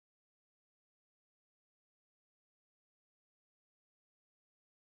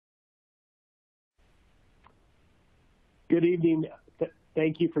Good evening.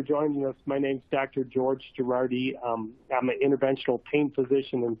 Thank you for joining us. My name is Dr. George Girardi. I'm an interventional pain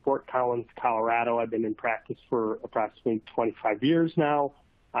physician in Fort Collins, Colorado. I've been in practice for approximately 25 years now.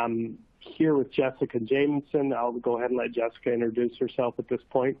 I'm here with Jessica Jamison. I'll go ahead and let Jessica introduce herself at this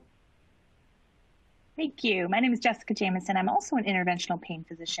point. Thank you. My name is Jessica Jamison. I'm also an interventional pain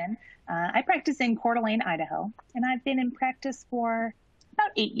physician. I practice in Coeur d'Alene, Idaho, and I've been in practice for about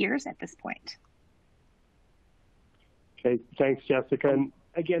 8 years at this point. Okay, thanks, Jessica. And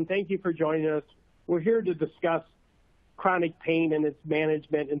again, thank you for joining us. We're here to discuss chronic pain and its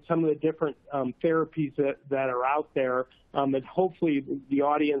management and some of the different therapies that are out there. And hopefully the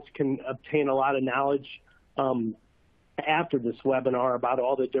audience can obtain a lot of knowledge after this webinar about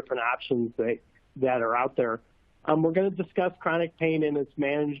all the different options that are out there. We're going to discuss chronic pain and its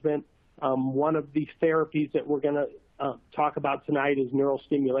management. One of the therapies that we're going to talk about tonight is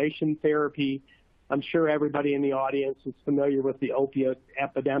neurostimulation therapy. I'm sure everybody in the audience is familiar with the opiate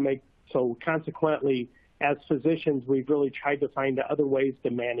epidemic. So consequently, as physicians, we've really tried to find other ways to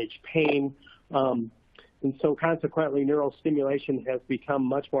manage pain. And so consequently, neurostimulation has become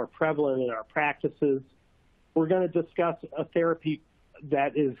much more prevalent in our practices. We're going to discuss a therapy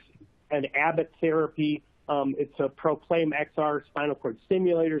that is an Abbott therapy. It's a Proclaim XR spinal cord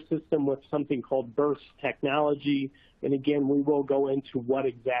stimulator system with something called burst technology. And again, we will go into what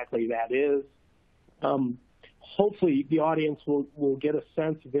exactly that is. Hopefully the audience will get a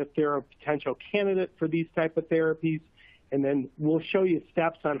sense of if they're a potential candidate for these type of therapies, and then we'll show you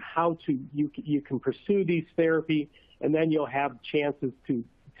steps on how you can pursue these therapy, and then you'll have chances to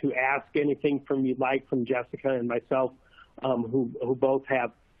ask anything from Jessica and myself, who both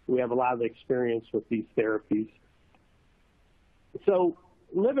have a lot of experience with these therapies. So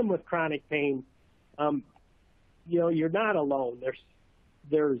living with chronic pain, you're not alone.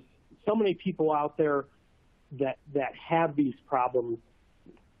 There's so many people out there that have these problems.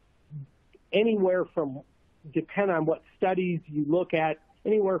 Depend on what studies you look at,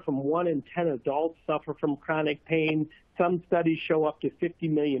 anywhere from 1 in 10 adults suffer from chronic pain. Some studies show up to 50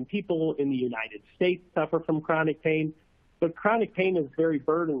 million people in the United States suffer from chronic pain. But chronic pain is very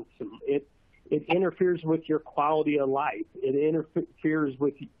burdensome. It interferes with your quality of life. It interferes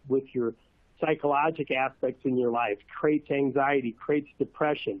with your psychological aspects in your life, creates anxiety, creates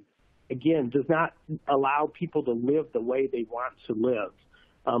depression. Again, does not allow people to live the way they want to live.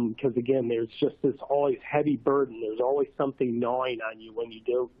 Because again, there's just this always heavy burden. There's always something gnawing on you when you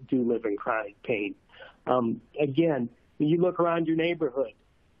do live in chronic pain. Again, when you look around your neighborhood,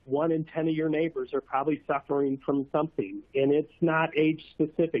 1 in 10 of your neighbors are probably suffering from something, and it's not age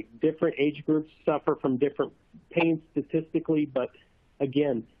specific. Different age groups suffer from different pain statistically, but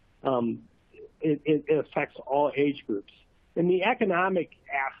again, it affects all age groups. And the economic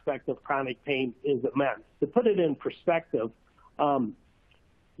aspect of chronic pain is immense. To put it in perspective,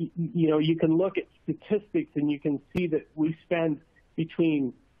 you can look at statistics and you can see that we spend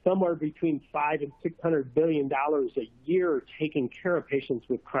somewhere between $500 and $600 billion a year taking care of patients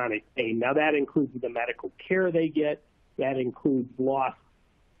with chronic pain. Now that includes the medical care they get, that includes lost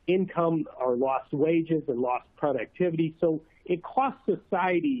income or lost wages and lost productivity. So it costs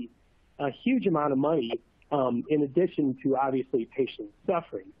society a huge amount of money, in addition to obviously patient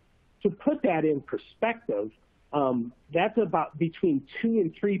suffering. To put that in perspective, that's about between 2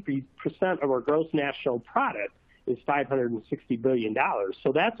 and 3% of our gross national product is $560 billion.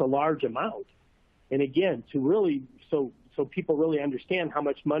 So that's a large amount. And again, so people really understand how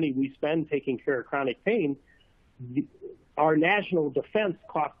much money we spend taking care of chronic pain, our national defense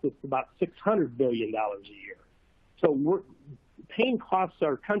costs us about $600 billion a year. So pain costs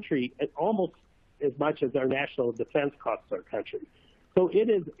our country at almost as much as our national defense costs our country. So it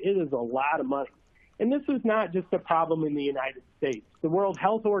is a lot of money. And this is not just a problem in the United States. The World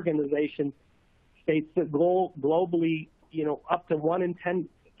Health Organization states that globally, up to 1 in 10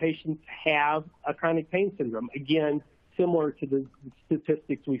 patients have a chronic pain syndrome. Again, similar to the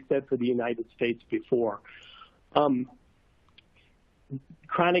statistics we said for the United States before.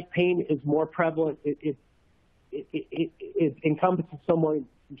 Chronic pain is more prevalent. It encompasses so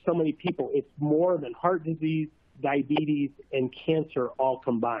many people. It's more than heart disease, diabetes, and cancer all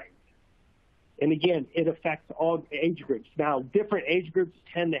combined. And again, it affects all age groups. Now, different age groups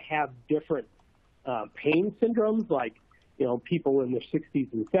tend to have different pain syndromes, like, people in their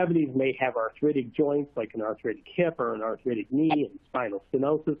 60s and 70s may have arthritic joints, like an arthritic hip or an arthritic knee and spinal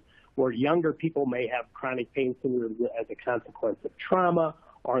stenosis, where younger people may have chronic pain syndrome as a consequence of trauma,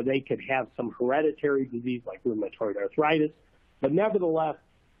 or they could have some hereditary disease like rheumatoid arthritis. But nevertheless,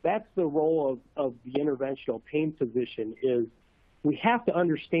 that's the role of the interventional pain physician, is we have to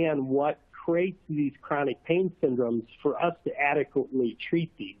understand what creates these chronic pain syndromes for us to adequately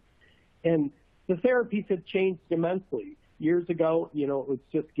treat these. And the therapies have changed immensely. Years ago, it was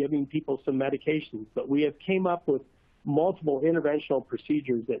just giving people some medications, but we have came up with multiple interventional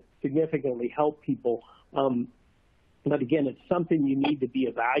procedures that significantly help people. But again, it's something you need to be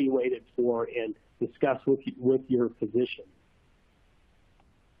evaluated for and discuss with your physician.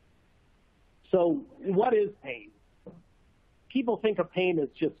 So what is pain? People think of pain as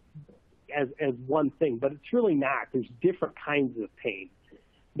just as one thing, but it's really not. There's different kinds of pain.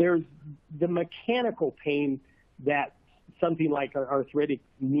 There's the mechanical pain that something like an arthritic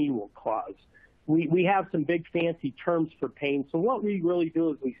knee will cause. We have some big fancy terms for pain. So what we really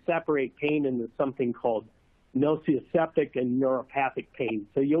do is we separate pain into something called nociceptive and neuropathic pain.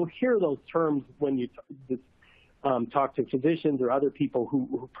 So you'll hear those terms when you talk to physicians or other people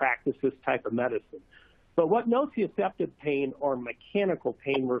who practice this type of medicine. But what nociceptive pain or mechanical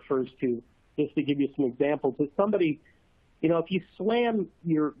pain refers to, just to give you some examples, is somebody, if you slam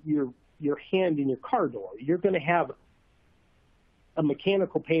your hand in your car door, you're going to have a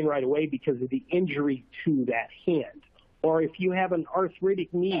mechanical pain right away because of the injury to that hand. Or if you have an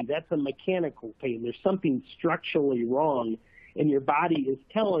arthritic knee, that's a mechanical pain. There's something structurally wrong, and your body is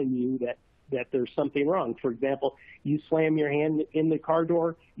telling you that there's something wrong. For example, you slam your hand in the car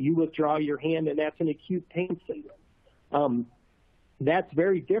door, you withdraw your hand, and that's an acute pain syndrome. That's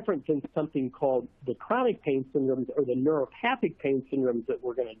very different than something called the chronic pain syndromes or the neuropathic pain syndromes that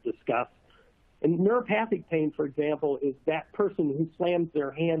we're going to discuss. And neuropathic pain, for example, is that person who slams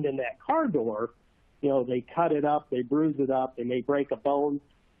their hand in that car door, they cut it up, they bruise it up, they may break a bone.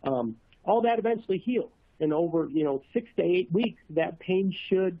 All that eventually heals. And over, 6 to 8 weeks, that pain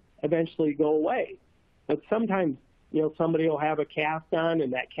should eventually go away. But sometimes, somebody will have a cast on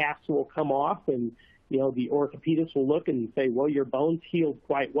and that cast will come off and, the orthopedist will look and say, well, your bone's healed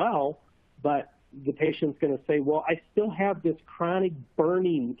quite well, but the patient's going to say, well, I still have this chronic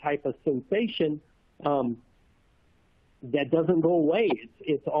burning type of sensation that doesn't go away.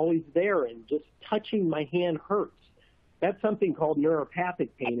 It's always there, and just touching my hand hurts. That's something called neuropathic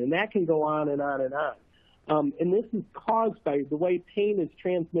pain, and that can go on and on and on. And this is caused by the way pain is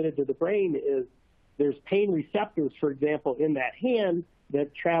transmitted to the brain is there's pain receptors, for example, in that hand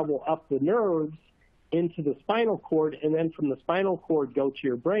that travel up the nerves into the spinal cord, and then from the spinal cord go to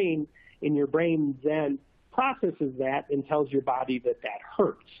your brain, and your brain then processes that and tells your body that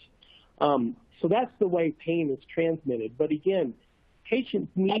hurts. So that's the way pain is transmitted. But again, patients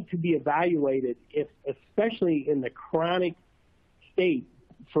need to be evaluated, especially in the chronic state,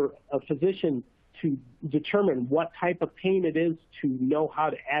 for a physician to determine what type of pain it is to know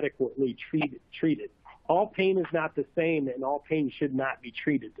how to adequately treat it. All pain is not the same, and all pain should not be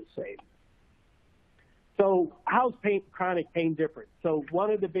treated the same. So how's chronic pain different? So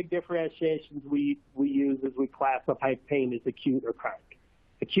one of the big differentiations we use is we classify pain as acute or chronic.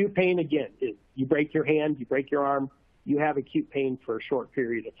 Acute pain, again, is you break your hand, you break your arm, you have acute pain for a short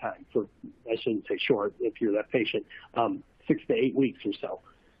period of time. I shouldn't say short if you're that patient, 6 to 8 weeks or so.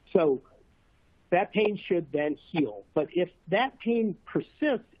 So that pain should then heal. But if that pain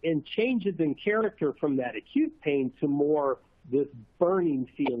persists and changes in character from that acute pain to more this burning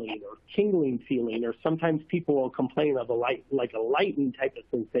feeling or tingling feeling, or sometimes people will complain of like a lightning type of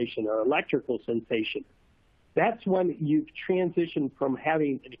sensation or electrical sensation, that's when you've transitioned from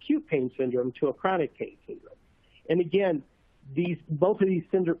having an acute pain syndrome to a chronic pain syndrome. And again, both of these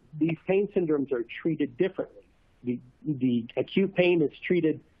pain syndromes are treated differently. The acute pain is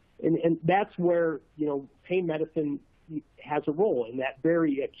treated, and that's where pain medicine has a role in that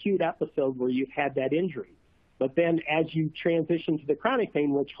very acute episode where you've had that injury. But then as you transition to the chronic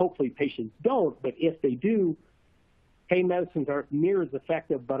pain, which hopefully patients don't, but if they do, pain medicines aren't near as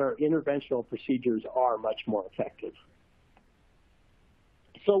effective, but our interventional procedures are much more effective.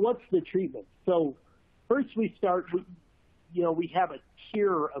 So what's the treatment? So first we start, we have a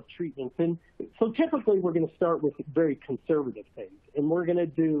tier of treatments. And so typically we're going to start with very conservative things. And we're going to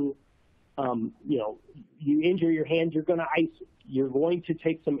do, you injure your hand, you're going to ice it. You're going to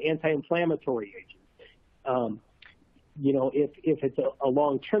take some anti-inflammatory agents. If it's a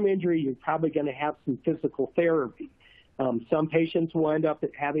long-term injury, you're probably going to have some physical therapy. Some patients will end up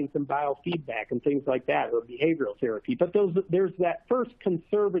having some biofeedback and things like that, or behavioral therapy. But there's that first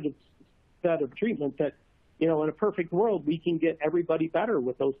conservative set of treatment that, in a perfect world, we can get everybody better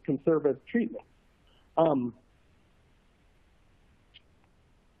with those conservative treatments.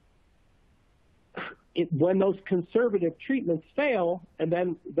 When those conservative treatments fail, and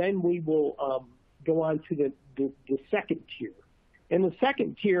then we will go on to the second tier. And the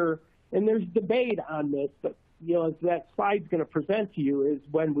second tier, and there's debate on this, but as that slide's going to present to you, is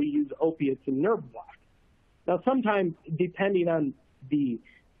when we use opiates and nerve blocks. Now, sometimes, depending on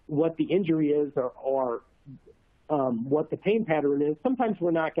what the injury is or what the pain pattern is, sometimes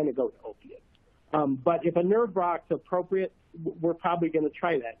we're not going to go to opiates. But if a nerve block's appropriate, we're probably going to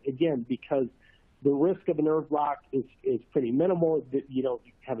try that, again, because the risk of a nerve block is pretty minimal. You don't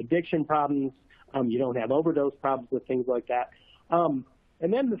have addiction problems. You don't have overdose problems with things like that.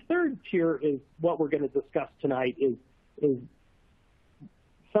 And then the third tier is what we're going to discuss tonight is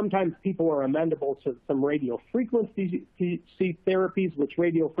sometimes people are amenable to some radiofrequency therapies, which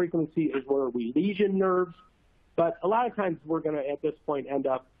radiofrequency is where we lesion nerves. But a lot of times we're going to, at this point, end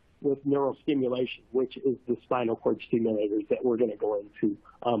up with neurostimulation, which is the spinal cord stimulators that we're going to go into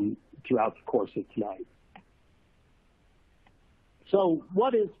throughout the course of tonight. So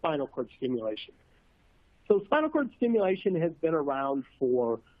what is spinal cord stimulation? So spinal cord stimulation has been around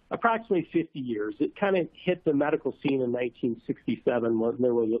for approximately 50 years. It kind of hit the medical scene in 1967 when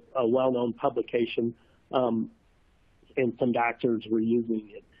there was a well-known publication and some doctors were using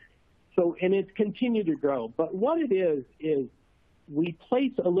it. So, and it's continued to grow. But what it is we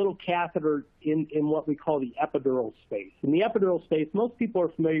place a little catheter in what we call the epidural space. In the epidural space, most people are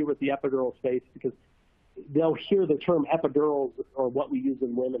familiar with the epidural space because they'll hear the term epidurals, or what we use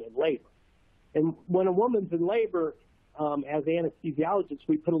in women in labor. And when a woman's in labor, as anesthesiologists,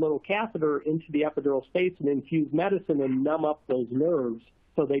 we put a little catheter into the epidural space and infuse medicine and numb up those nerves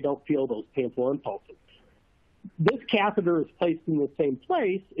so they don't feel those painful impulses. This catheter is placed in the same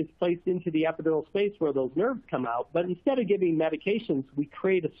place. It's placed into the epidural space where those nerves come out, but instead of giving medications, we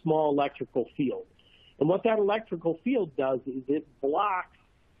create a small electrical field. And what that electrical field does is it blocks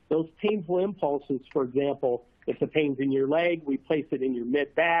those painful impulses. For example, if the pain's in your leg, we place it in your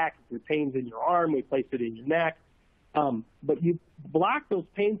mid-back. If the pain's in your arm, we place it in your neck. But you block those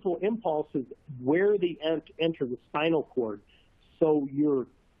painful impulses where they enter the spinal cord, so your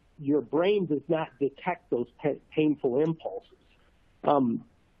brain does not detect those painful impulses. And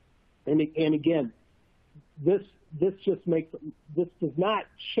again, this does not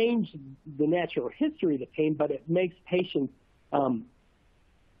change the natural history of the pain, but it makes patients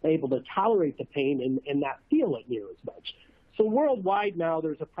able to tolerate the pain and not feel it near as much. So worldwide now,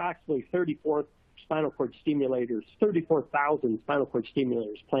 there's approximately 34,000 spinal cord stimulators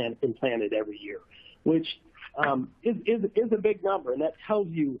implanted every year, which is a big number, and that tells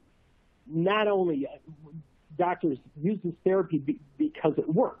you not only doctors use this therapy because it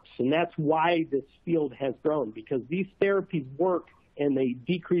works, and that's why this field has grown, because these therapies work and they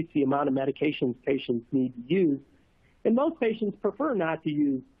decrease the amount of medications patients need to use. And most patients prefer not to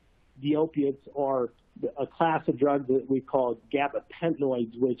use the opiates or a class of drugs that we call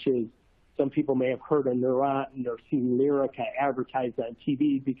gabapentinoids, which is, some people may have heard of Neurontin or seen Lyrica advertised on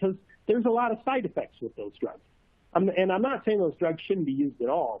TV, because there's a lot of side effects with those drugs. And I'm not saying those drugs shouldn't be used at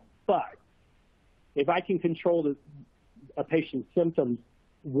all, but if I can control a patient's symptoms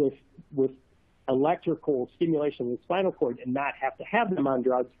with electrical stimulation of the spinal cord and not have to have them on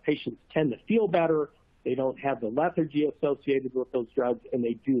drugs, patients tend to feel better. They don't have the lethargy associated with those drugs, and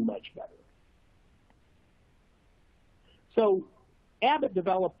they do much better. So Abbott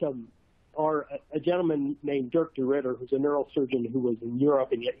developed a gentleman named Dirk de Ritter, who's a neurosurgeon who was in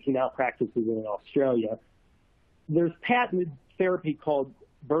Europe, and yet he now practices in Australia. There's patented therapy called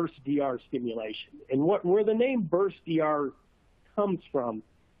burst DR stimulation. And where the name burst DR comes from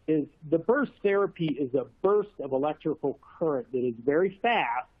is the burst therapy is a burst of electrical current that is very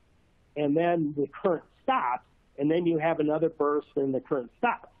fast, and then the current stops, and then you have another burst and the current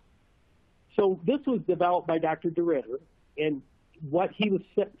stops. So this was developed by Dr. de Ritter, and what he was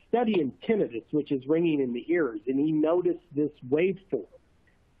studying tinnitus, which is ringing in the ears, and he noticed this waveform.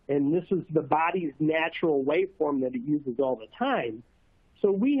 And this is the body's natural waveform that it uses all the time.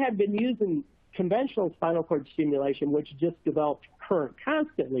 So we had been using conventional spinal cord stimulation, which just developed current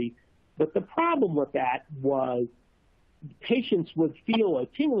constantly. But the problem with that was patients would feel a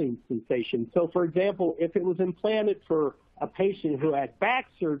tingling sensation. So, for example, if it was implanted for a patient who had back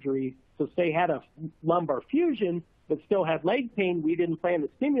surgery, so say had a lumbar fusion but still had leg pain, we'd implant a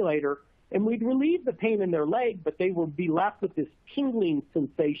stimulator, and we'd relieve the pain in their leg, but they would be left with this tingling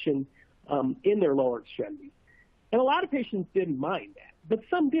sensation in their lower extremities. And a lot of patients didn't mind that, but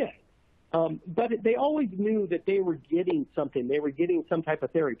some did. But they always knew that they were getting something. They were getting some type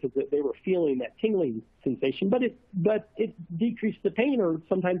of therapy because they were feeling that tingling sensation, but it decreased the pain or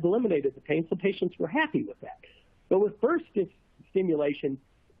sometimes eliminated the pain, so patients were happy with that. But with burst stimulation,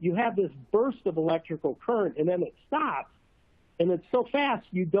 you have this burst of electrical current, and then it stops, and it's so fast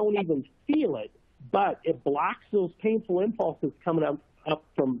you don't even feel it, but it blocks those painful impulses coming up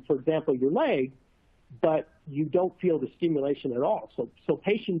from, for example, your leg, but you don't feel the stimulation at all. So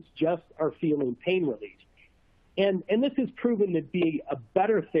patients just are feeling pain relief. And this is proven to be a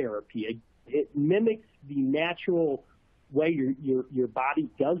better therapy. It mimics the natural way your body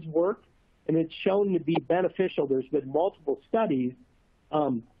does work, and it's shown to be beneficial. There's been multiple studies,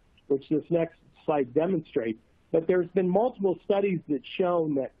 which this next slide demonstrates, but there's been multiple studies that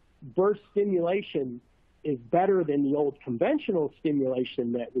shown that burst stimulation is better than the old conventional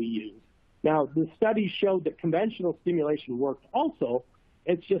stimulation that we use. Now, the studies showed that conventional stimulation worked also,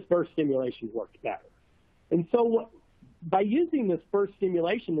 it's just burst stimulation worked better. And so by using this burst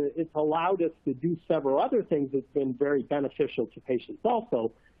stimulation, it's allowed us to do several other things that's been very beneficial to patients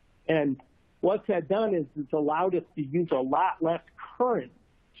also. And what's that done is it's allowed us to use a lot less current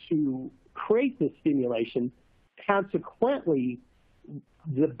to create the stimulation. Consequently,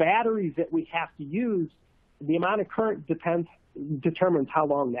 the batteries that we have to use, the amount of current determines how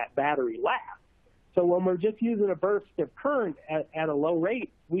long that battery lasts. So when we're just using a burst of current at a low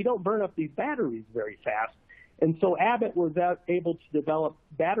rate, we don't burn up these batteries very fast. And so Abbott was able to develop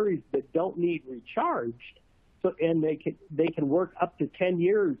batteries that don't need recharged, and they can work up to 10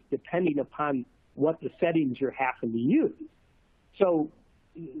 years depending upon what the settings you're having to use. So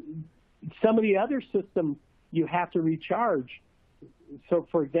some of the other systems you have to recharge. So,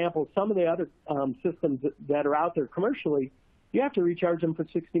 for example, some of the other systems that are out there commercially, you have to recharge them for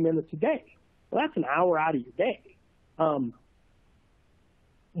 60 minutes a day. Well, that's an hour out of your day,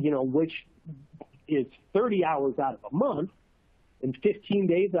 which is 30 hours out of a month and 15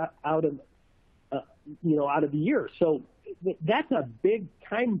 days out of the year. So that's a big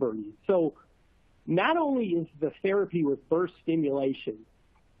time burden. So not only is the therapy with burst stimulation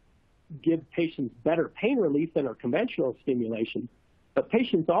give patients better pain relief than our conventional stimulation, but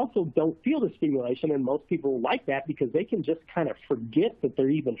patients also don't feel the stimulation, and most people like that because they can just kind of forget that they're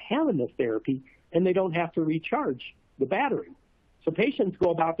even having this therapy, and they don't have to recharge the battery. So patients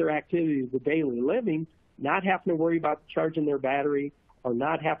go about their activities of daily living, not having to worry about charging their battery or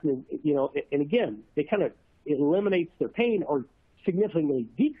not having to, and again, it eliminates their pain or significantly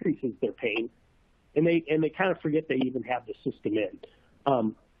decreases their pain, and they kind of forget they even have the system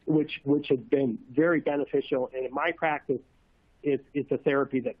in, which has been very beneficial. And in my practice, it's a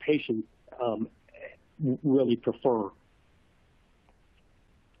therapy that patients really prefer.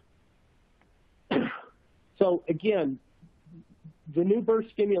 So again, the new burst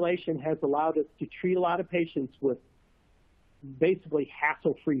stimulation has allowed us to treat a lot of patients with basically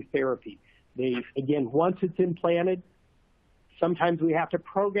hassle-free therapy. Once it's implanted, sometimes we have to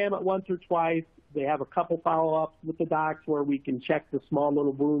program it once or twice. They have a couple follow-ups with the docs where we can check the small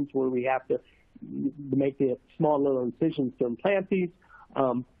little wounds where we have to make the small little incisions to implant these,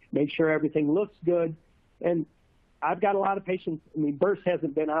 make sure everything looks good. And I've got a lot of patients, burst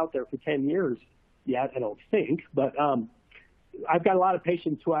hasn't been out there for 10 years yet, I don't think, but I've got a lot of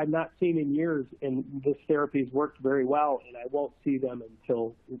patients who I've not seen in years, and this therapy has worked very well, and I won't see them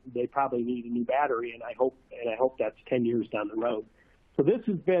until they probably need a new battery, and I hope that's 10 years down the road. So this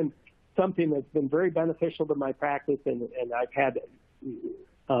has been something that's been very beneficial to my practice, and I've had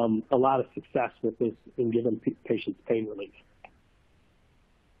a lot of success with this in giving patients pain relief.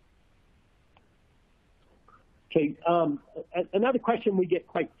 Okay, another question we get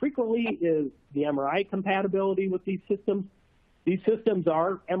quite frequently is the MRI compatibility with these systems. These systems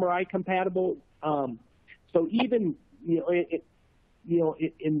are MRI compatible. So even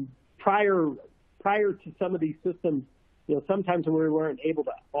in prior to some of these systems, sometimes we weren't able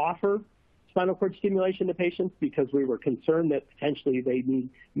to offer spinal cord stimulation to patients because we were concerned that potentially they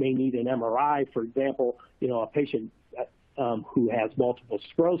may need an MRI. For example, a patient who has multiple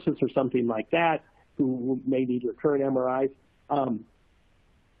sclerosis or something like that, who may need recurrent MRIs.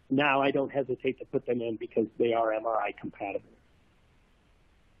 Now I don't hesitate to put them in because they are MRI compatible.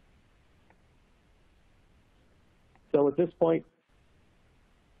 So at this point,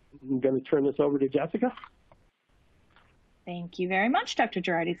 I'm going to turn this over to Jessica. Thank you very much, Dr.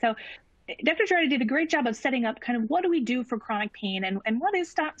 Girardi. So Dr. Girardi did a great job of setting up kind of what do we do for chronic pain and what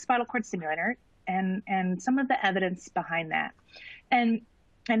is spinal cord stimulator and some of the evidence behind that. And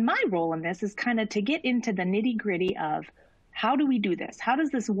my role in this is kind of to get into the nitty gritty of how do we do this? How does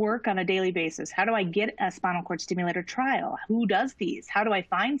this work on a daily basis? How do I get a spinal cord stimulator trial? Who does these? How do I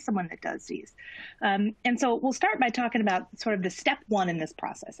find someone that does these? And so we'll start by talking about sort of the step one in this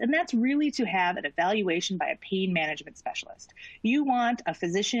process, and that's really to have an evaluation by a pain management specialist. You want a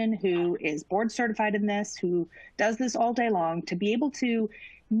physician who is board certified in this, who does this all day long, to be able to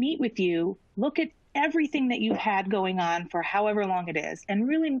meet with you, look at everything that you've had going on for however long it is, and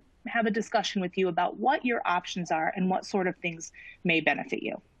really have a discussion with you about what your options are and what sort of things may benefit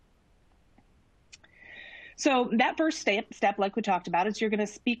you. So that first step, like we talked about, is you're going to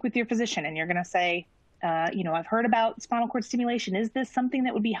speak with your physician and you're going to say, I've heard about spinal cord stimulation. Is this something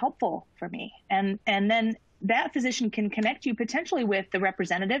that would be helpful for me? And then that physician can connect you potentially with the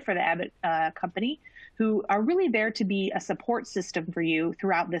representative for the Abbott company, who are really there to be a support system for you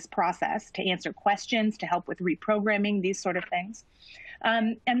throughout this process, to answer questions, to help with reprogramming, these sort of things.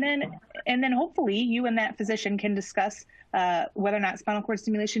 And then hopefully you and that physician can discuss whether or not spinal cord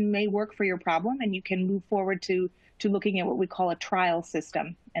stimulation may work for your problem, and you can move forward to looking at what we call a trial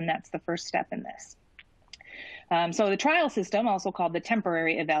system, and that's the first step in this. So the trial system, also called the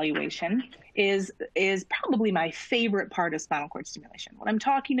temporary evaluation, is probably my favorite part of spinal cord stimulation. When I'm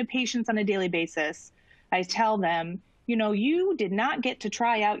talking to patients on a daily basis, I tell them, you did not get to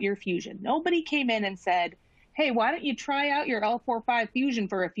try out your fusion. Nobody came in and said, hey, why don't you try out your L4-5 fusion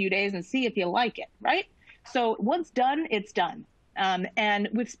for a few days and see if you like it, right? So once done, it's done. And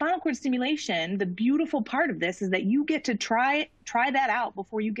with spinal cord stimulation, the beautiful part of this is that you get to try that out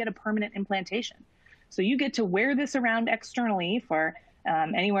before you get a permanent implantation. So you get to wear this around externally for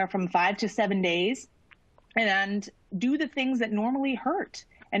anywhere from 5 to 7 days and do the things that normally hurt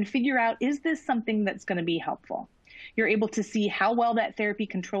and figure out, is this something that's going to be helpful? You're able to see how well that therapy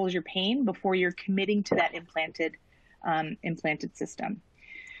controls your pain before you're committing to that implanted system.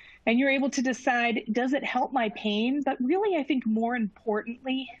 And you're able to decide, does it help my pain? But really, I think more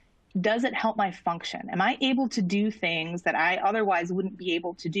importantly, does it help my function? Am I able to do things that I otherwise wouldn't be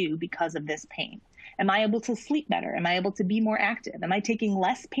able to do because of this pain? Am I able to sleep better? Am I able to be more active? Am I taking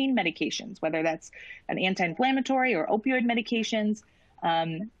less pain medications, whether that's an anti-inflammatory or opioid medications?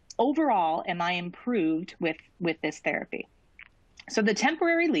 Overall, am I improved with this therapy? So the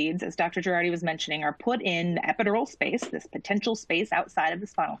temporary leads, as Dr. Girardi was mentioning, are put in the epidural space, this potential space outside of the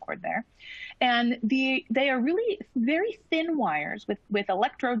spinal cord there. And they are really very thin wires with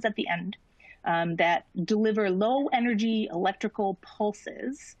electrodes at the end that deliver low energy electrical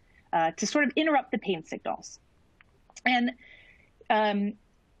pulses to sort of interrupt the pain signals. And,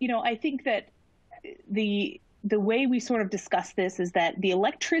 I think that the way we sort of discuss this is that the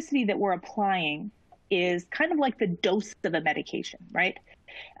electricity that we're applying is kind of like the dose of a medication, right?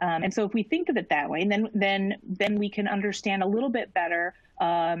 And so if we think of it that way, then we can understand a little bit better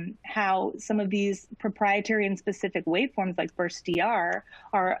how some of these proprietary and specific waveforms like burst DR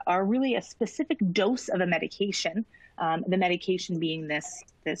are really a specific dose of a medication, the medication being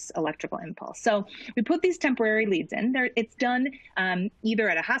this electrical impulse. So we put these temporary leads in. It's done either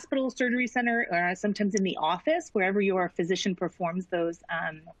at a hospital, surgery center, or sometimes in the office, wherever your physician performs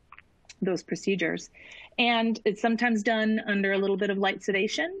those procedures. And it's sometimes done under a little bit of light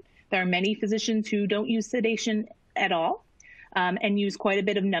sedation. There are many physicians who don't use sedation at all and use quite a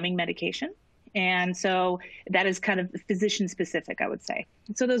bit of numbing medication. And so that is kind of physician specific, I would say.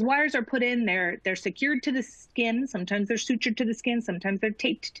 So those wires are put in, they're secured to the skin. Sometimes they're sutured to the skin, sometimes they're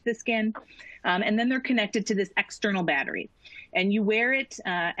taped to the skin. And then they're connected to this external battery. And you wear it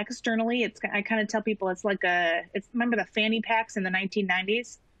externally. I kind of tell people it's like remember the fanny packs in the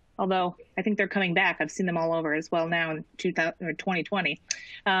 1990s? Although I think they're coming back. I've seen them all over as well now in 2020.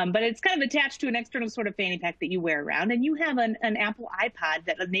 But it's kind of attached to an external sort of fanny pack that you wear around. And you have an Apple iPod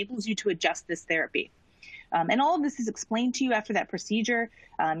that enables you to adjust this therapy. And all of this is explained to you after that procedure.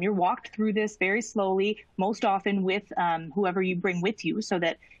 You're walked through this very slowly, most often with whoever you bring with you, so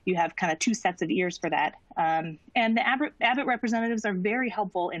that you have kind of 2 sets of ears for that. And the Abbott representatives are very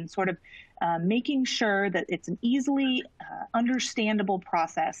helpful in sort of making sure that it's an easily understandable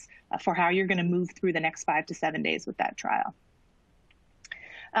process for how you're going to move through the next 5 to 7 days with that trial.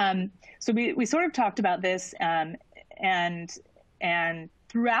 So we sort of talked about this, and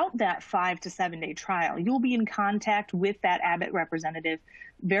throughout that 5 to 7 day trial, you'll be in contact with that Abbott representative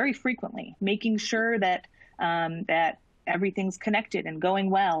very frequently, making sure that that everything's connected and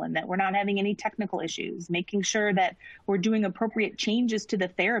going well, and that we're not having any technical issues, making sure that we're doing appropriate changes to the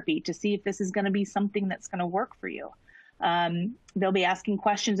therapy to see if this is going to be something that's going to work for you. They'll be asking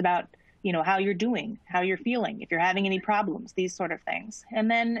questions about, how you're doing, how you're feeling, if you're having any problems, these sort of things. And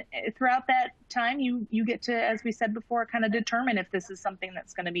then throughout that time, you get to, as we said before, kind of determine if this is something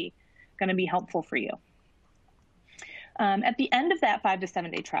that's going to be helpful for you. At the end of that 5 to 7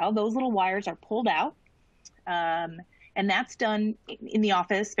 day trial, those little wires are pulled out. And that's done in the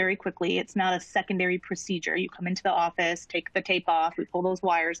office very quickly. It's not a secondary procedure. You come into the office, take the tape off, we pull those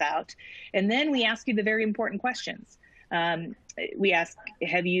wires out, and then we ask you the very important questions. We ask,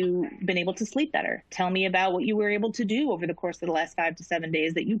 have you been able to sleep better? Tell me about what you were able to do over the course of the last 5 to 7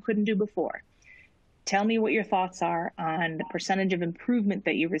 days that you couldn't do before. Tell me what your thoughts are on the percentage of improvement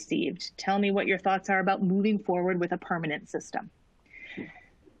that you received. Tell me what your thoughts are about moving forward with a permanent system.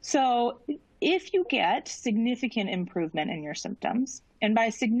 So if you get significant improvement in your symptoms, and by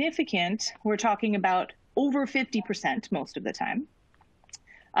significant, we're talking about over 50% most of the time,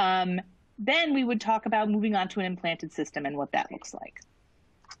 then we would talk about moving on to an implanted system and what that looks like.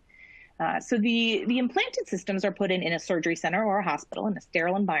 So the implanted systems are put in a surgery center or a hospital in a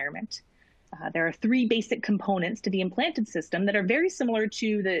sterile environment. There are three basic components to the implanted system that are very similar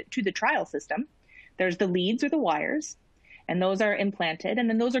to the trial system. There's the leads or the wires, and those are implanted, and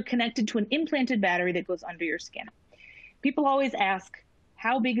then those are connected to an implanted battery that goes under your skin. People always ask,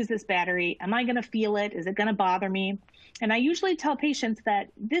 how big is this battery? Am I going to feel it? Is it going to bother me? And I usually tell patients that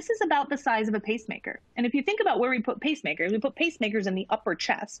this is about the size of a pacemaker. And if you think about where we put pacemakers in the upper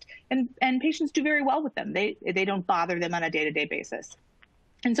chest, and patients do very well with them. They don't bother them on a day-to-day basis.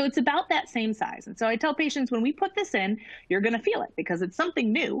 And so it's about that same size. And so I tell patients, when we put this in, you're going to feel it because it's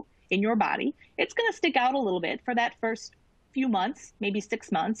something new in your body. It's going to stick out a little bit for that first few months, maybe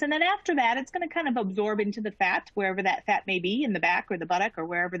 6 months. And then after that, it's going to kind of absorb into the fat, wherever that fat may be, in the back or the buttock or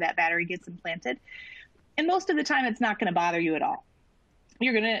wherever that battery gets implanted. And most of the time, it's not going to bother you at all.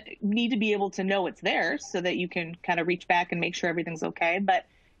 You're going to need to be able to know it's there so that you can kind of reach back and make sure everything's okay. But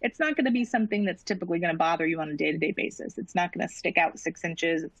it's not going to be something that's typically going to bother you on a day-to-day basis. It's not going to stick out 6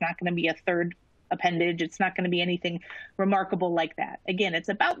 inches. It's not going to be a third appendage. It's not going to be anything remarkable like that. Again, it's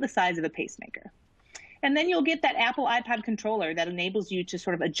about the size of a pacemaker. And then you'll get that Apple iPod controller that enables you to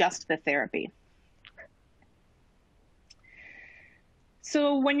sort of adjust the therapy.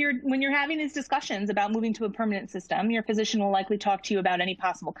 So when you're having these discussions about moving to a permanent system, your physician will likely talk to you about any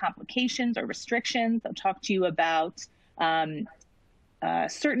possible complications or restrictions. They'll talk to you about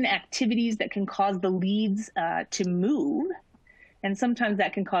certain activities that can cause the leads to move, and sometimes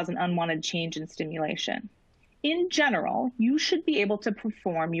that can cause an unwanted change in stimulation. In general, you should be able to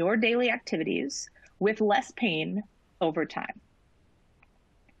perform your daily activities with less pain over time.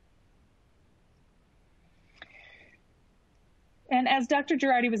 And as Dr.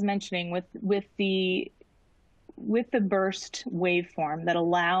 Girardi was mentioning, with the burst waveform that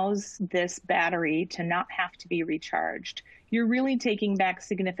allows this battery to not have to be recharged, you're really taking back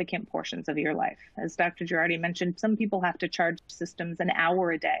significant portions of your life. As Dr. Girardi mentioned, some people have to charge systems an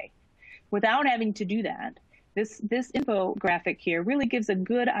hour a day. Without having to do that, this infographic here really gives a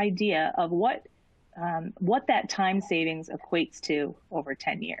good idea of what that time savings equates to over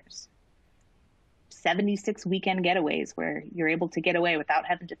 10 years. 76 weekend getaways where you're able to get away without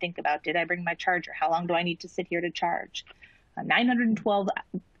having to think about, did I bring my charger? How long do I need to sit here to charge? 912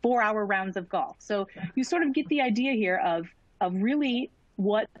 4-hour rounds of golf. So you sort of get the idea here of really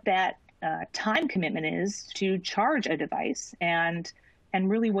what that time commitment is to charge a device, and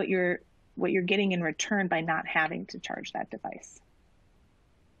really what you're getting in return by not having to charge that device.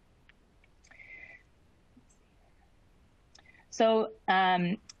 So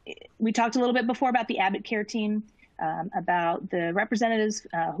we talked a little bit before about the Abbott Care team, about the representatives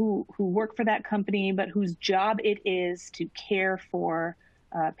who work for that company, but whose job it is to care for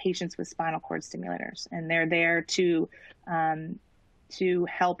patients with spinal cord stimulators. And they're there to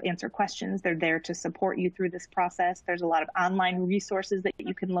help answer questions. They're there to support you through this process. There's a lot of online resources that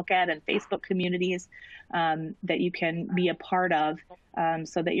you can look at and Facebook communities that you can be a part of,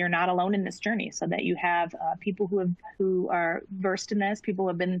 so that you're not alone in this journey, so that you have people who are versed in this, people who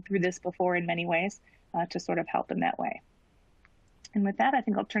have been through this before in many ways, to sort of help in that way. And with that, I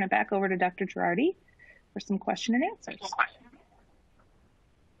think I'll turn it back over to Dr. Girardi for some question and answers.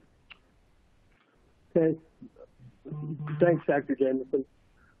 Okay. Thanks, Dr. Jamison.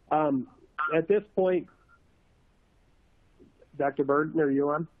 At this point, Dr. Burton, are you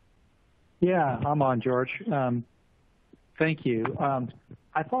on? Yeah, I'm on, George. Thank you.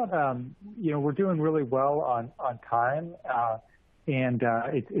 I thought, we're doing really well on time, and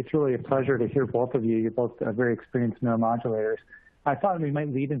it's really a pleasure to hear both of you. You're both very experienced neuromodulators. I thought we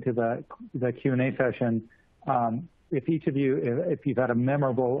might lead into the Q&A session. If each of you, if you've had a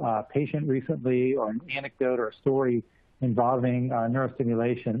memorable patient recently, or an anecdote or a story involving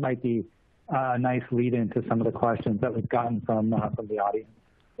neurostimulation, it might be a nice lead into some of the questions that we've gotten from the audience.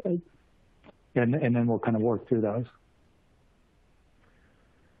 And then we'll kind of work through those.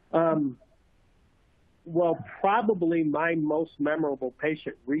 Well, probably my most memorable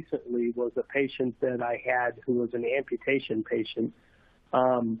patient recently was a patient that I had who was an amputation patient.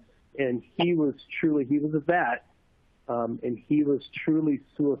 And he was a vet, and he was truly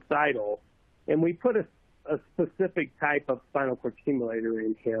suicidal. And we put a specific type of spinal cord stimulator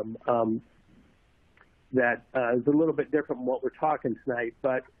in him that is a little bit different from what we're talking tonight.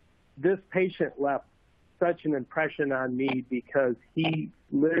 But this patient left such an impression on me because he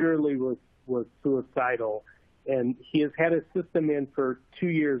literally was suicidal. and he has had his system in for 2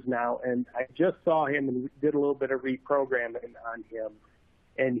 years now, and I just saw him and did a little bit of reprogramming on him,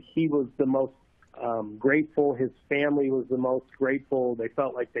 and he was the most grateful. His family was the most grateful. They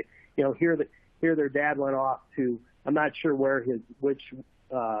felt like they, here their dad went off to, I'm not sure which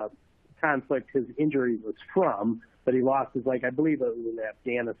conflict his injury was from, but he lost his leg. I believe it was in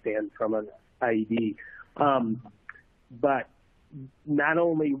Afghanistan from an IED. But not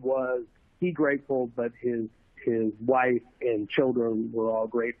only was he grateful, but his wife and children were all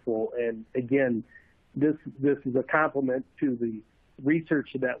grateful. And again, this is a compliment to the research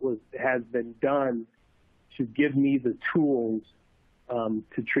that has been done to give me the tools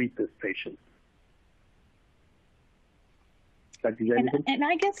to treat this patient. Dr. Jamieson? And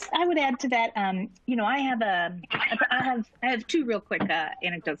I guess I would add to that, I have two real quick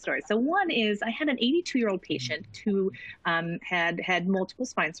anecdote stories. So one is I had an 82-year-old patient who had multiple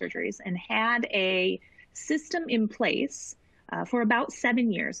spine surgeries and had a system in place for about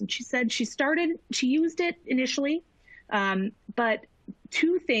 7 years. And she said she used it initially, but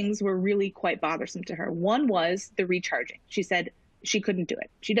two things were really quite bothersome to her. One was the recharging. She said she couldn't do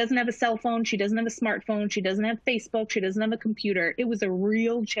it. She doesn't have a cell phone. She doesn't have a smartphone. She doesn't have Facebook. She doesn't have a computer. It was a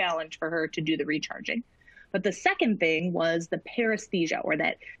real challenge for her to do the recharging. But the second thing was the paresthesia, or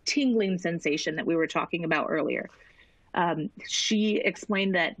that tingling sensation that we were talking about earlier. She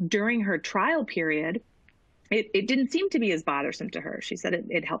explained that during her trial period, it didn't seem to be as bothersome to her. She said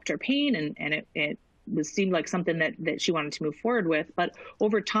it helped her pain, and it seemed like something that she wanted to move forward with. But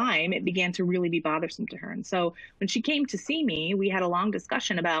over time, it began to really be bothersome to her. And so when she came to see me, we had a long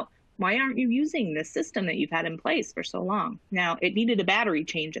discussion about, why aren't you using this system that you've had in place for so long? Now, it needed a battery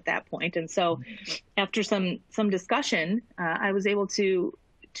change at that point. And so after some discussion, I was able to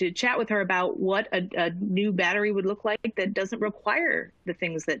chat with her about what a new battery would look like that doesn't require the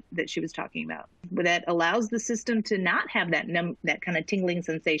things that she was talking about, that allows the system to not have that kind of tingling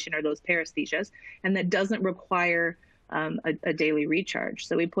sensation or those paresthesias, and that doesn't require a daily recharge.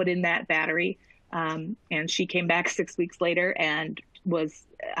 So we put in that battery, and she came back 6 weeks later and was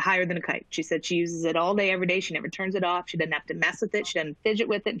higher than a kite. She said she uses it all day, every day. She never turns it off. She doesn't have to mess with it. She doesn't fidget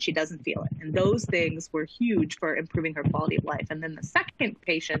with it, and she doesn't feel it. And those things were huge for improving her quality of life. And then the second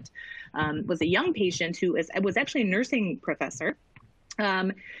patient was a young patient who was actually a nursing professor,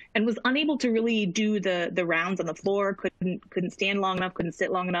 and was unable to really do the rounds on the floor, couldn't stand long enough, couldn't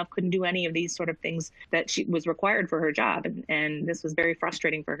sit long enough, couldn't do any of these sort of things that she was required for her job. And this was very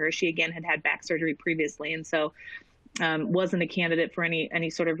frustrating for her. She, again, had back surgery previously, and so wasn't a candidate for any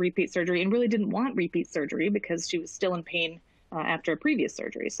sort of repeat surgery, and really didn't want repeat surgery because she was still in pain after a previous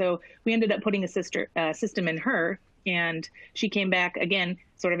surgery. So we ended up putting a system in her, and she came back again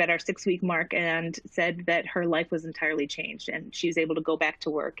sort of at our 6-week mark and said that her life was entirely changed, and she's able to go back to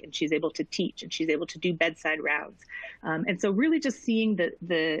work, and she's able to teach, and she's able to do bedside rounds. And so really just seeing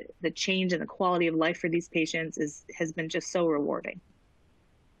the change in the quality of life for these patients has been just so rewarding.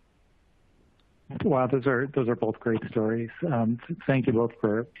 Wow, those are both great stories. Thank you both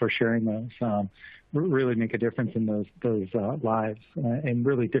for sharing those. Really make a difference in those lives, and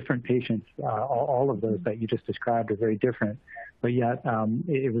really different patients. All of those that you just described are very different, but yet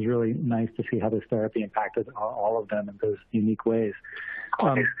it was really nice to see how this therapy impacted all of them in those unique ways.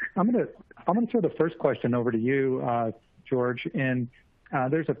 I'm gonna throw the first question over to you, George, and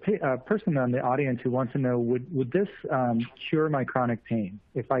there's a person in the audience who wants to know, would this cure my chronic pain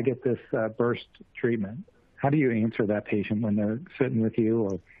if I get this burst treatment? How do you answer that patient when they're sitting with you,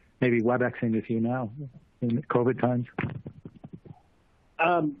 or maybe WebExing with you now in COVID times?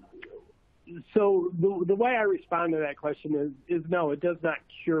 So the way I respond to that question is no, it does not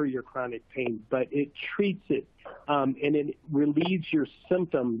cure your chronic pain, but it treats it, and it relieves your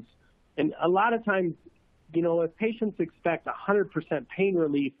symptoms. And a lot of times, if patients expect 100% pain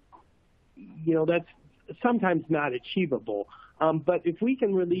relief, that's sometimes not achievable. But if we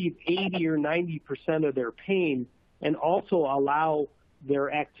can relieve 80 or 90% of their pain and also allow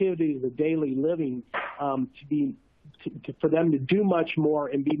their activities of daily living for them to do much more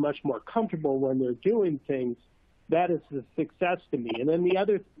and be much more comfortable when they're doing things, that is a success to me. And then the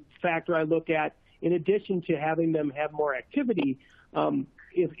other factor I look at, in addition to having them have more activity,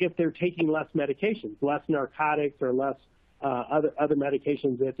 if they're taking less medications, less narcotics or less other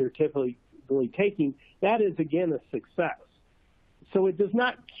medications that they're typically taking, that is, again, a success. So it does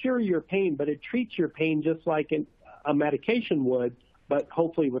not cure your pain, but it treats your pain just like a medication would, but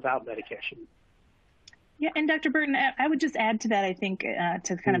hopefully without medication. Yeah, and Dr. Burton, I would just add to that, I think,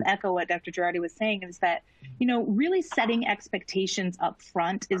 to kind of echo what Dr. Girardi was saying, is that, really setting expectations up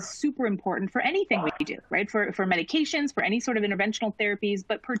front is super important for anything we do, right? For medications, for any sort of interventional therapies,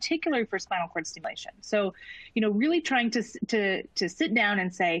 but particularly for spinal cord stimulation. So, really trying to sit down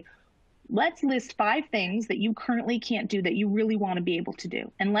and say, let's list 5 things that you currently can't do that you really want to be able to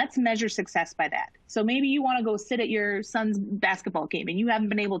do. And let's measure success by that. So maybe you want to go sit at your son's basketball game and you haven't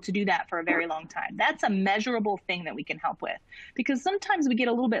been able to do that for a very long time. That's a measurable thing that we can help with. Because sometimes we get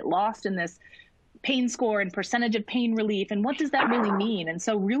a little bit lost in this pain score and percentage of pain relief and what does that really mean? And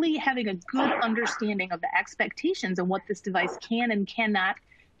so really having a good understanding of the expectations of what this device can and cannot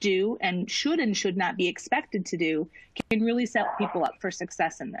do and should not be expected to do can really set people up for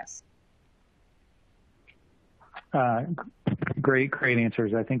success in this. Great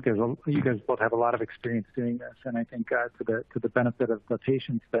answers. I think you guys both have a lot of experience doing this, and I think to the benefit of the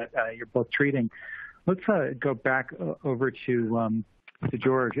patients that you're both treating. Let's go back over to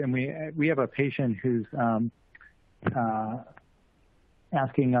George, and we have a patient who's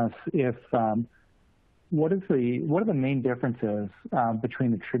asking us if what are the main differences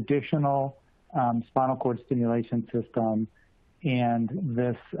between the traditional spinal cord stimulation system and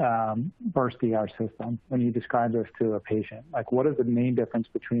this burst DR system when you describe this to a patient? Like, what is the main difference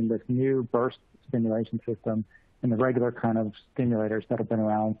between this new burst stimulation system and the regular kind of stimulators that have been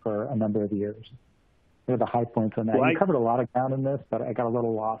around for a number of years? What are the high points on that? You covered a lot of ground in this, but I got a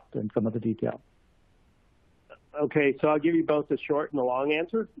little lost in some of the detail. Okay, so I'll give you both the short and the long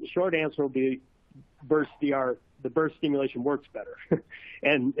answer. The short answer will be burst DR, the burst stimulation works better.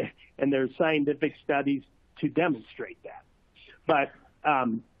 and there's scientific studies to demonstrate that. But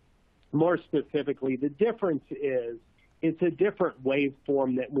more specifically, the difference is it's a different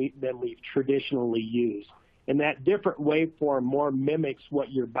waveform than we've traditionally used. And that different waveform more mimics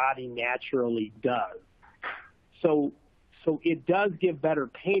what your body naturally does. So it does give better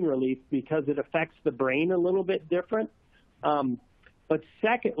pain relief because it affects the brain a little bit different. But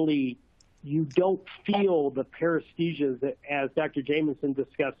secondly, you don't feel the paresthesias that, as Dr. Jamison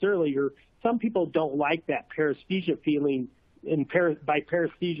discussed earlier. Some people don't like that paresthesia feeling. By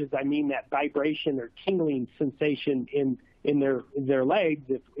paresthesias, I mean that vibration or tingling sensation in their legs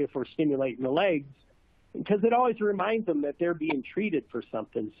if we're stimulating the legs, because it always reminds them that they're being treated for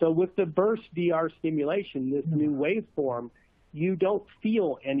something. So with the burst DR stimulation, this new waveform, you don't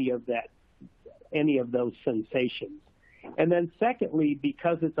feel any of those sensations. And then secondly,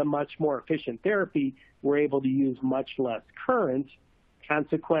 because it's a much more efficient therapy, we're able to use much less current.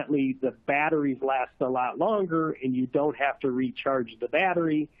 Consequently, the batteries last a lot longer, and you don't have to recharge the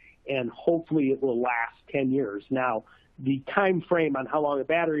battery, and hopefully it will last 10 years. Now, the time frame on how long a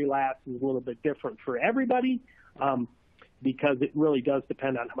battery lasts is a little bit different for everybody because it really does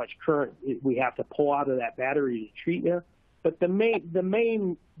depend on how much current we have to pull out of that battery to treat you. But the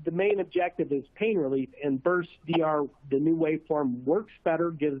main objective is pain relief, and burst DR, the new waveform, works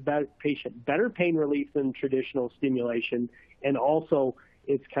better, gives the patient better pain relief than traditional stimulation, and also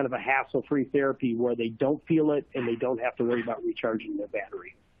it's kind of a hassle-free therapy where they don't feel it and they don't have to worry about recharging their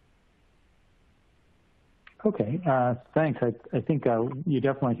battery. Okay, thanks. I think you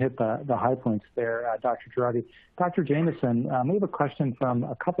definitely hit the high points there, Dr. Girardi. Dr. Jamison, we have a question from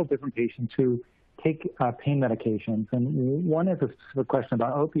a couple different patients who take pain medications, and one is a specific question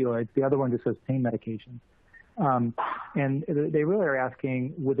about opioids. The other one just says pain medications. And they really are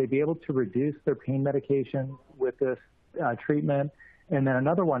asking, would they be able to reduce their pain medication with this treatment? And then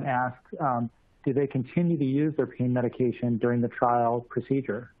another one asks, do they continue to use their pain medication during the trial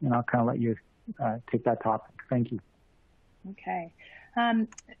procedure? And I'll kind of let you take that topic. Thank you. Okay.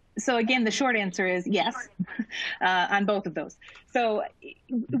 So again, the short answer is yes on both of those. So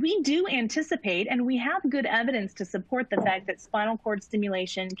we do anticipate, and we have good evidence to support the fact that spinal cord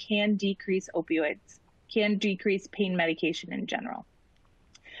stimulation can decrease opioids, can decrease pain medication in general.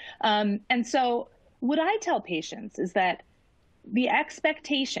 And so what I tell patients is that the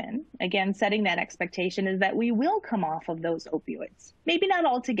expectation, again, setting that expectation, is that we will come off of those opioids. Maybe not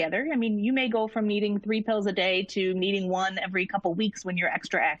altogether. I mean, you may go from needing 3 pills a day to needing 1 every couple weeks when you're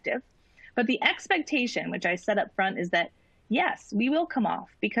extra active. But the expectation, which I set up front, is that, yes, we will come off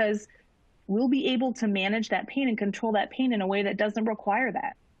because we'll be able to manage that pain and control that pain in a way that doesn't require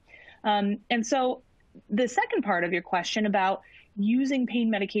that. And so the second part of your question about using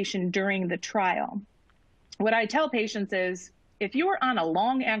pain medication during the trial, what I tell patients is, if you are on a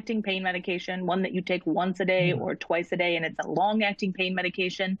long-acting pain medication, one that you take once a day or twice a day, and it's a long-acting pain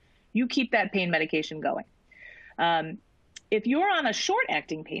medication, you keep that pain medication going. If you're on a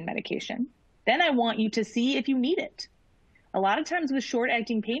short-acting pain medication, then I want you to see if you need it. A lot of times with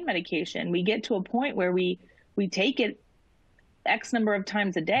short-acting pain medication, we get to a point where we take it X number of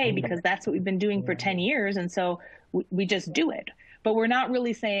times a day because that's what we've been doing for 10 years. And so we just do it. But we're not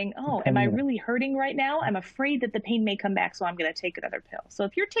really saying, oh, am I really hurting right now? I'm afraid that the pain may come back, so I'm going to take another pill. So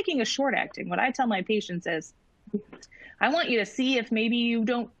if you're taking a short-acting, what I tell my patients is, I want you to see if maybe you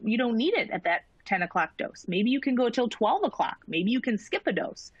don't need it at that 10 o'clock dose. Maybe you can go till 12 o'clock. Maybe you can skip a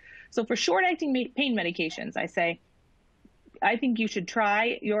dose. So for short-acting pain medications, I say, I think you should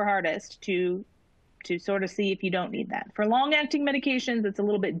try your hardest to sort of see if you don't need that. For long-acting medications, it's a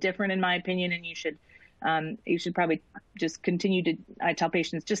little bit different in my opinion, and you should probably just continue to, I tell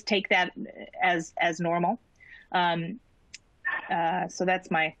patients, just take that as normal. So that's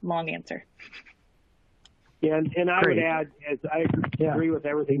my long answer. Yeah, and I would add, as I agree with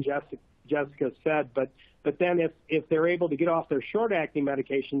everything Jessica said, but then if they're able to get off their short-acting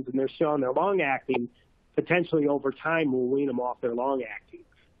medications and they're still on their long-acting, potentially over time we'll wean them off their long-acting.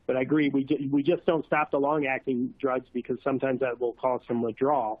 But I agree, we just don't stop the long-acting drugs because sometimes that will cause some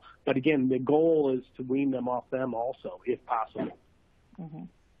withdrawal. But again, the goal is to wean them off them also, if possible. Mm-hmm.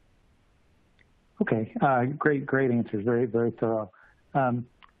 Okay, great answers, very, very thorough.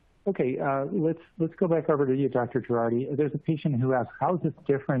 Okay, let's go back over to you, Dr. Girardi. There's a patient who asks, how is this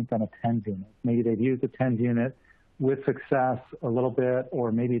different than a TENS unit? Maybe they've used a TENS unit with success a little bit,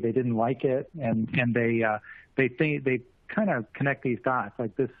 or maybe they didn't like it, and they think they kind of connect these dots.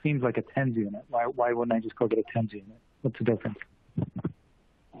 Like, this seems like a TENS unit. Why wouldn't I just go get a TENS unit? What's the difference?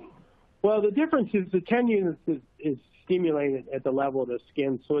 Well, the difference is the TENS unit is stimulated at the level of the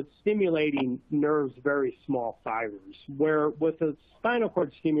skin, so it's stimulating nerves, very small fibers, where with a spinal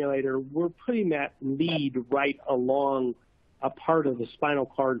cord stimulator, we're putting that lead right along a part of the spinal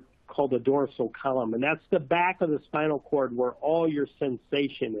cord called the dorsal column, and that's the back of the spinal cord where all your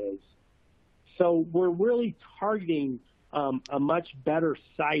sensation is. So we're really targeting a much better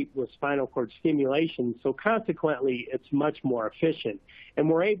site with spinal cord stimulation, so consequently it's much more efficient, and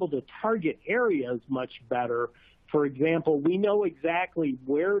we're able to target areas much better. For example, we know exactly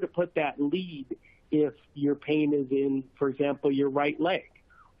where to put that lead if your pain is in, for example, your right leg,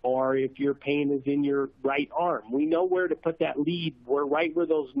 or if your pain is in your right arm. We know where to put that lead. We're right where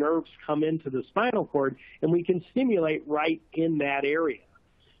those nerves come into the spinal cord, and we can stimulate right in that area.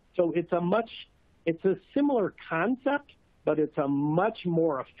 So it's a similar concept, but it's a much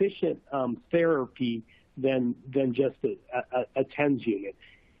more efficient therapy than just a TENS unit.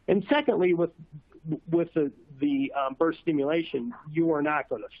 And secondly, with the burst stimulation, you are not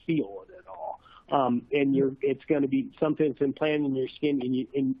going to feel it at all. And it's going to be something that's implanted in your skin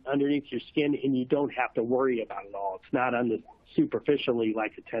and underneath your skin, and you don't have to worry about it all. It's not superficially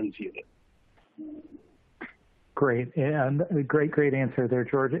like a TENS unit. Great, and great answer there,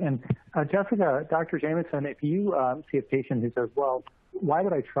 George. And Jessica, Dr. Jamieson, if you see a patient who says, well, why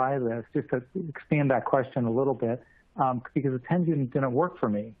would I try this? Just to expand that question a little bit, because the TENS unit didn't work for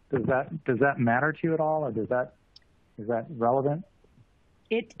me. Does that matter to you at all, or is that relevant?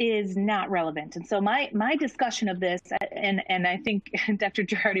 It is not relevant. And so my discussion of this, and I think Dr.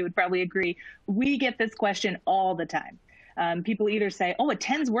 Girardi would probably agree, we get this question all the time. People either say, oh, a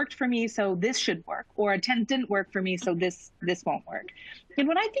TENS worked for me, so this should work, or a TENS didn't work for me, so this won't work. And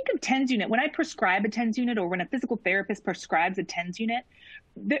when I think of TENS unit, when I prescribe a TENS unit, or when a physical therapist prescribes a TENS unit,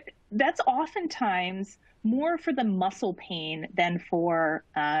 that's oftentimes more for the muscle pain than for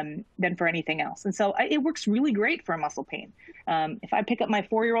anything else. And so it works really great for muscle pain. If I pick up my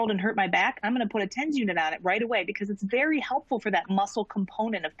 4-year-old and hurt my back, I'm going to put a TENS unit on it right away because it's very helpful for that muscle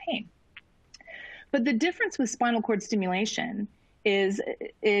component of pain. But the difference with spinal cord stimulation is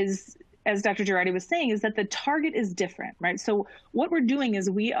as Dr. Girardi was saying, is that the target is different, right? So what we're doing is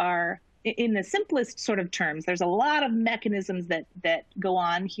we are, in the simplest sort of terms, there's a lot of mechanisms that go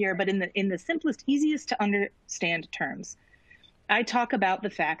on here, but in the simplest, easiest to understand terms, I talk about the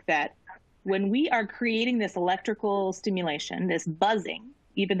fact that when we are creating this electrical stimulation, this buzzing,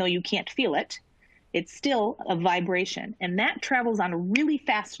 even though you can't feel it, it's still a vibration, and that travels on really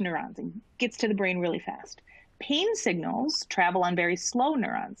fast neurons and gets to the brain really fast. Pain signals travel on very slow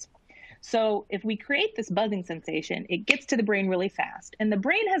neurons. So if we create this buzzing sensation, it gets to the brain really fast, and the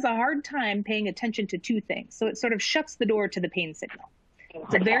brain has a hard time paying attention to two things. So it sort of shuts the door to the pain signal.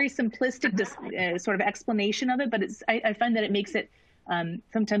 It's a very simplistic sort of explanation of it, but I find that it makes it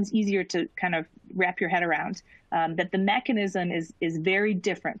sometimes easier to kind of wrap your head around, that the mechanism is very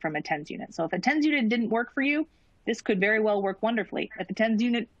different from a TENS unit. So if a TENS unit didn't work for you, this could very well work wonderfully. If a TENS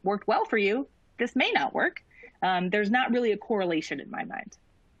unit worked well for you, this may not work. There's not really a correlation in my mind.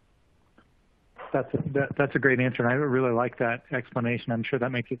 That's a great answer, and I really like that explanation. I'm sure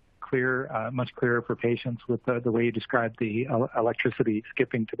that makes it clear, much clearer for patients with the way you described the electricity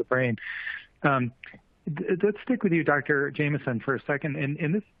skipping to the brain. Let's stick with you, Dr. Jameson, for a second.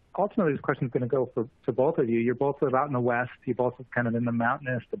 And this ultimately, this question is going to go to both of you. You both live out in the West. You both live kind of in the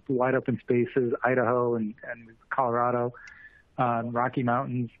mountainous, the wide open spaces, Idaho and Colorado, Rocky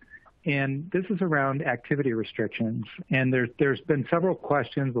Mountains. And this is around activity restrictions. And there's been several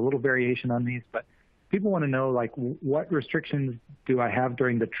questions, a little variation on these, but people want to know, like, what restrictions do I have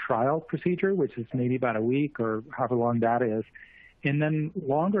during the trial procedure, which is maybe about a week or however long that is. And then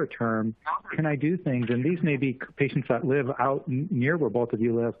longer term, can I do things? And these may be patients that live out near where both of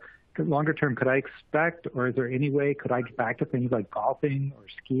you live. Longer term, could I expect, or is there any way, could I get back to things like golfing or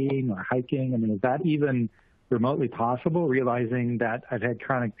skiing or hiking? I mean, is that even remotely possible, realizing that I've had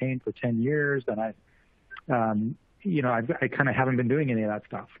chronic pain for 10 years and I kind of haven't been doing any of that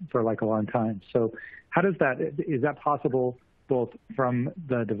stuff for like a long time. So how does that, is that possible both from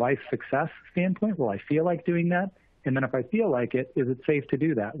the device success standpoint? Will I feel like doing that? And then if I feel like it, is it safe to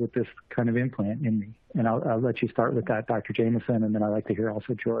do that with this kind of implant in me? And I'll let you start with that, Dr. Jameson, and then I'd like to hear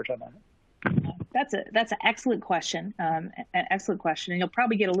also George on that. That's an excellent question. An excellent question. And you'll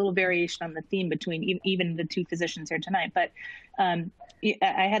probably get a little variation on the theme between even the two physicians here tonight. But I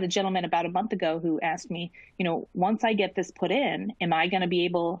had a gentleman about a month ago who asked me, once I get this put in, am I going to be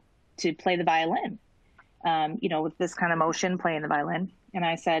able to play the violin? With this kind of motion, playing the violin. And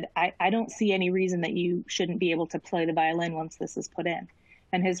I said, I don't see any reason that you shouldn't be able to play the violin once this is put in.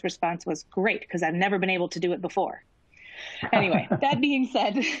 And his response was, great, because I've never been able to do it before. Anyway, that being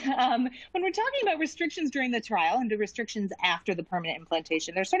said, when we're talking about restrictions during the trial and the restrictions after the permanent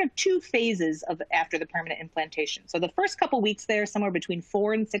implantation, there's sort of two phases of after the permanent implantation. So the first couple weeks there, somewhere between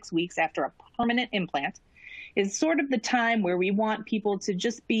 4 and 6 weeks after a permanent implant, is sort of the time where we want people to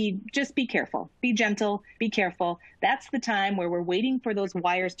just be careful, be gentle, be careful. That's the time where we're waiting for those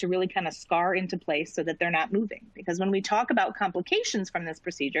wires to really kind of scar into place so that they're not moving. Because when we talk about complications from this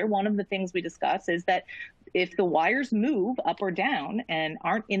procedure, one of the things we discuss is that if the wires move up or down and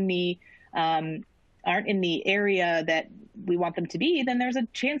aren't in the area that we want them to be, then there's a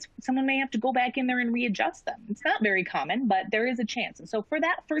chance someone may have to go back in there and readjust them. It's not very common, but there is a chance. And so for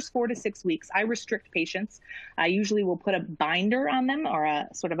that first 4 to 6 weeks, I restrict patients. I usually will put a binder on them or a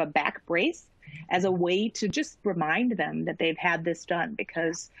sort of a back brace as a way to just remind them that they've had this done,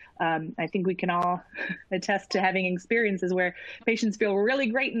 because I think we can all attest to having experiences where patients feel really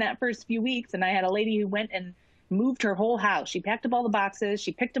great in that first few weeks. And I had a lady who went and moved her whole house. She packed up all the boxes,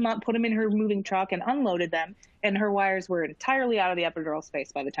 she picked them up, put them in her moving truck and unloaded them, and her wires were entirely out of the epidural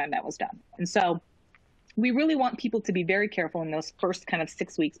space by the time that was done. And so we really want people to be very careful in those first kind of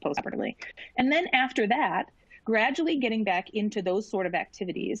 6 weeks postoperatively. And then after that, gradually getting back into those sort of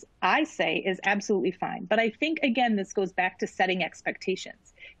activities, I say, is absolutely fine. But I think, again, this goes back to setting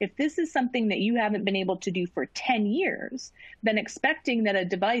expectations. If this is something that you haven't been able to do for 10 years, then expecting that a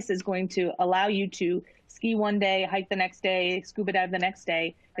device is going to allow you to ski one day, hike the next day, scuba dive the next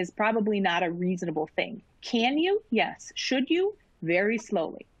day is probably not a reasonable thing. Can you? Yes. Should you? Very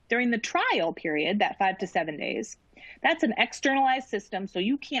slowly. During the trial period, that 5 to 7 days, that's an externalized system, so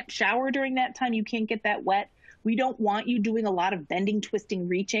you can't shower during that time. You can't get that wet. We don't want you doing a lot of bending, twisting,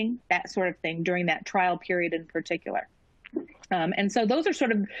 reaching, that sort of thing during that trial period in particular. And so those are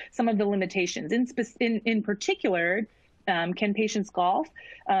sort of some of the limitations. In particular, can patients golf?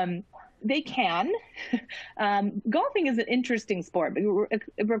 They can. Golfing is an interesting sport, but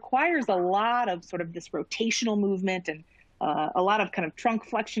it requires a lot of sort of this rotational movement and a lot of kind of trunk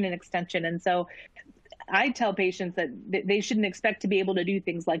flexion and extension. And so I tell patients that they shouldn't expect to be able to do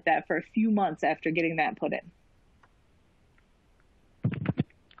things like that for a few months after getting that put in.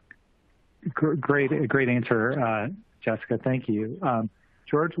 Great answer, Jessica. Thank you.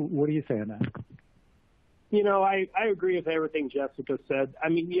 George, what do you say on that? I agree with everything Jessica said. I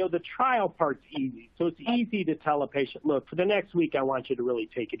mean, the trial part's easy. So it's easy to tell a patient, look, for the next week, I want you to really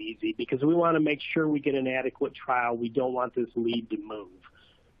take it easy because we want to make sure we get an adequate trial. We don't want this lead to move.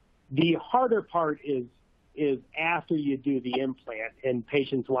 The harder part is after you do the implant and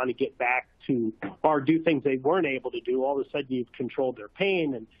patients want to get back to or do things they weren't able to do. All of a sudden, you've controlled their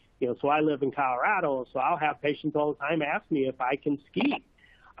pain. And, so I live in Colorado, so I'll have patients all the time ask me if I can ski.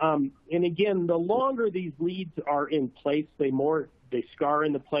 And again, the longer these leads are in place, they scar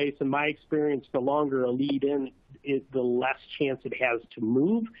into place. In my experience, the longer a lead in, the less chance it has to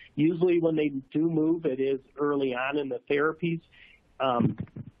move. Usually when they do move, it is early on in the therapies.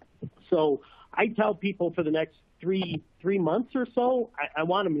 So I tell people for the next three months or so, I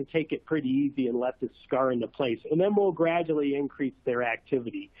want them to take it pretty easy and let this scar into place. And then we'll gradually increase their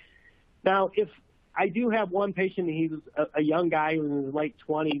activity. Now, if I do have one patient, he's a young guy in his late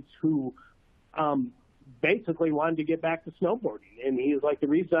 20s who basically wanted to get back to snowboarding. And he was like, the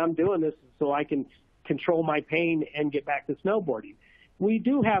reason I'm doing this is so I can control my pain and get back to snowboarding. We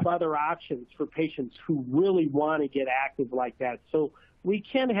do have other options for patients who really want to get active like that. So we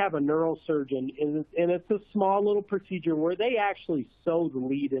can have a neurosurgeon, and it's a small little procedure where they actually sew the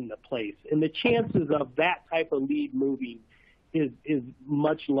lead into place. And the chances of that type of lead moving is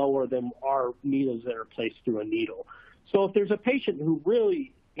much lower than our needles that are placed through a needle. So if there's a patient who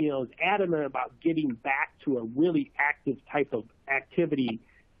really, is adamant about getting back to a really active type of activity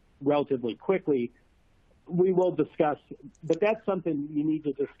relatively quickly, we will discuss, but that's something you need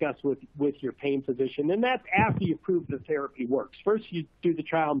to discuss with your pain physician, and that's after you prove the therapy works. First, you do the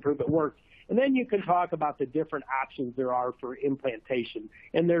trial and prove it works, and then you can talk about the different options there are for implantation.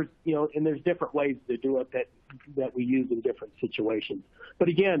 And there's different ways to do it that we use in different situations. But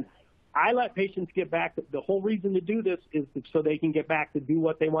again, I let patients get back. The whole reason to do this is so they can get back to do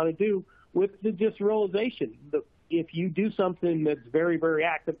what they want to do with the just realization that if you do something that's very, very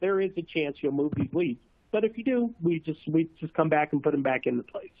active, there is a chance you'll move these leads. But if you do, we just come back and put them back into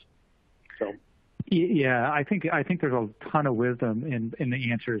place. So, yeah, I think there's a ton of wisdom in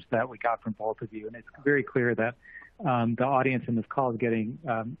the answers that we got from both of you, and it's very clear that the audience in this call is getting,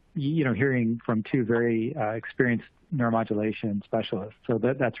 hearing from two very experienced neuromodulation specialists. So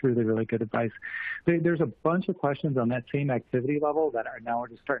that's really, really good advice. There's a bunch of questions on that same activity level that are now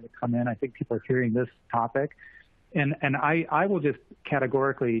just starting to come in. I think people are hearing this topic. And I will just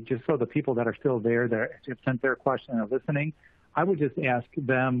categorically, just so the people that are still there that have sent their question and are listening, I would just ask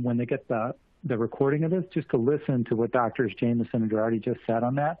them when they get the recording of this, just to listen to what Doctors Jameson and Girardi just said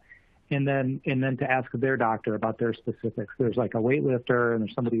on that, and then to ask their doctor about their specifics. There's like a weightlifter, and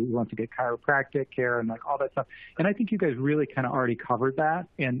there's somebody who wants to get chiropractic care and like all that stuff. And I think you guys really kind of already covered that.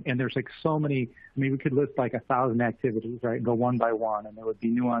 And there's like so many. I mean, we could list like 1,000 activities, right? And go one by one, and there would be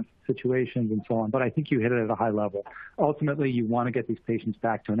nuanced situations and so on. But I think you hit it at a high level. Ultimately, you want to get these patients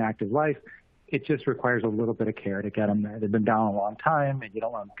back to an active life. It just requires a little bit of care to get them there. They've been down a long time, and you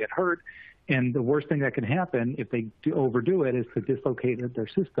don't want them to get hurt. And the worst thing that can happen if they overdo it is to dislocate their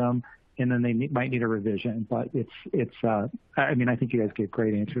system, and then they might need a revision. But I think you guys gave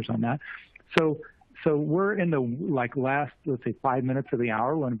great answers on that. So we're in the last, let's say, 5 minutes of the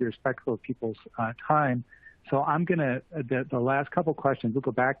hour. We want to be respectful of people's time. So I'm going to, the last couple questions, we'll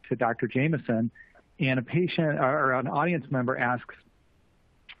go back to Dr. Jameson, and a patient or an audience member asks,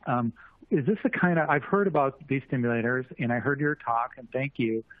 is this the kind of, I've heard about these stimulators, and I heard your talk, and thank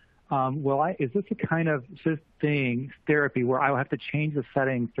you. Is this a kind of therapy where I'll have to change the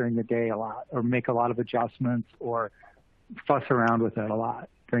settings during the day a lot, or make a lot of adjustments, or fuss around with it a lot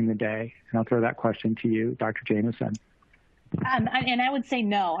during the day? And I'll throw that question to you, Dr. Jameson. And I would say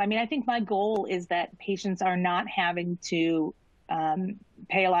no. I mean, I think my goal is that patients are not having to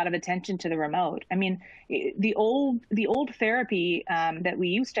pay a lot of attention to the remote. I mean, the old therapy that we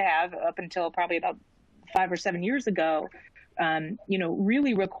used to have up until probably about 5 or 7 years ago,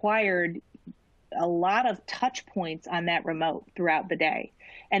 really required a lot of touch points on that remote throughout the day.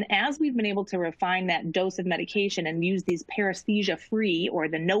 And as we've been able to refine that dose of medication and use these paresthesia-free or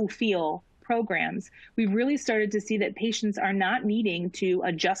the no-feel programs, we've really started to see that patients are not needing to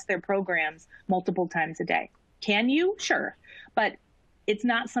adjust their programs multiple times a day. Can you? Sure. But it's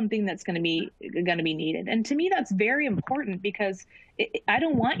not something that's going to be needed. And to me, that's very important, because I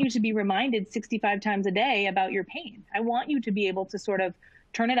don't want you to be reminded 65 times a day about your pain. I want you to be able to sort of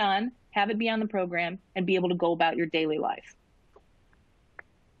turn it on, have it be on the program, and be able to go about your daily life.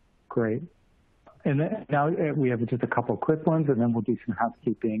 Great. And then now we have just a couple of quick ones, and then we'll do some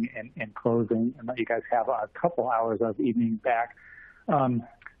housekeeping and closing, and let you guys have a couple hours of evening back.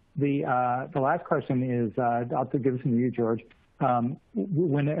 The last question is, I'll give this one to you, George.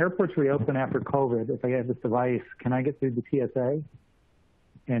 When the airports reopen after COVID, if I have this device, can I get through the TSA?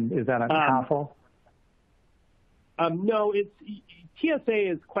 And is that a hassle? No,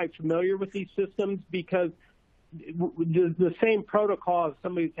 TSA is quite familiar with these systems, because the same protocol as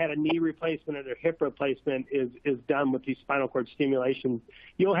somebody who's had a knee replacement or a hip replacement is done with these spinal cord stimulations.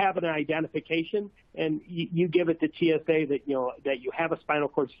 You'll have an identification, and you give it to TSA that you have a spinal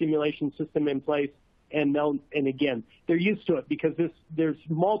cord stimulation system in place. And again, they're used to it, because there's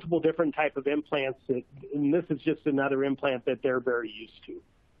multiple different type of implants, and this is just another implant that they're very used to.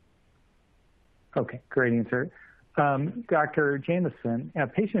 Okay, great answer. Dr. Jameson, a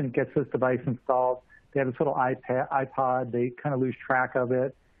patient gets this device installed. They have this little iPod. They kind of lose track of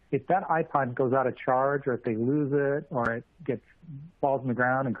it. If that iPod goes out of charge, or if they lose it, or it falls on the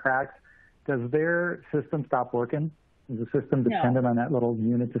ground and cracks, does their system stop working? Is the system dependent on that little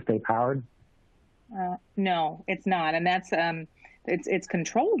unit to stay powered? No, it's not, and that's it's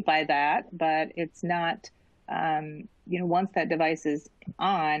controlled by that, but it's not. Once that device is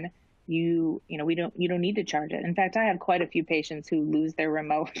on, you don't need to charge it. In fact, I have quite a few patients who lose their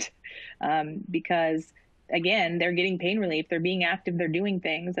remote because, again, they're getting pain relief, they're being active, they're doing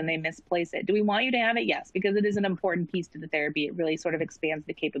things, and they misplace it. Do we want you to have it? Yes, because it is an important piece to the therapy. It really sort of expands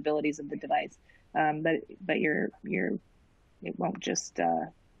the capabilities of the device. But it won't just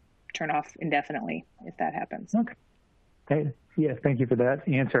turn off indefinitely if that happens. Okay. Yes, thank you for that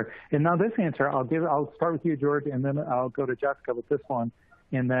answer. And now this answer, I'll start with you, George, and then I'll go to Jessica with this one,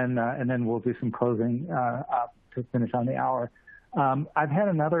 and then we'll do some closing to finish on the hour. I've had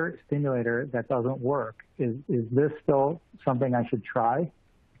another stimulator that doesn't work. Is this still something I should try?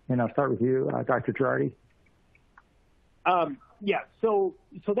 And I'll start with you, Dr. Girardi. Yeah. So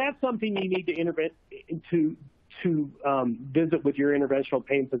that's something you need to visit with your interventional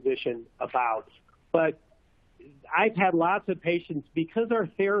pain physician about. But I've had lots of patients, because our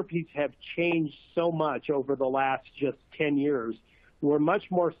therapies have changed so much over the last just 10 years. We're much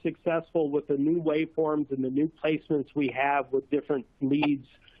more successful with the new waveforms and the new placements we have with different leads.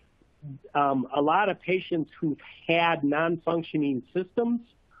 A lot of patients who've had non-functioning systems,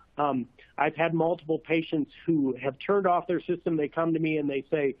 I've had multiple patients who have turned off their system. They come to me and they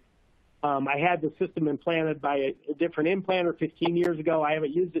say, I had the system implanted by a different implanter 15 years ago. I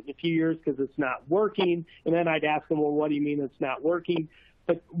haven't used it in a few years because it's not working. And then I'd ask them, well, what do you mean it's not working?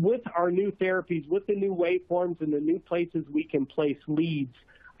 But with our new therapies, with the new waveforms and the new places we can place leads,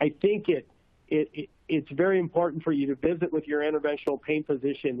 I think it's very important for you to visit with your interventional pain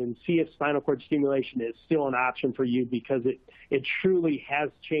physician and see if spinal cord stimulation is still an option for you, because it truly has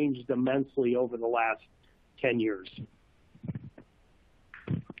changed immensely over the last 10 years.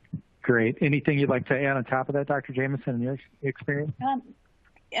 Great. Anything you'd like to add on top of that, Dr. Jamison, in your experience?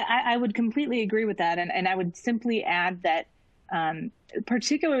 I would completely agree with that. And I would simply add that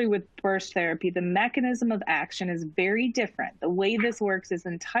particularly with burst therapy, the mechanism of action is very different. The way this works is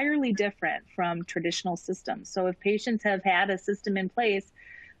entirely different from traditional systems. So if patients have had a system in place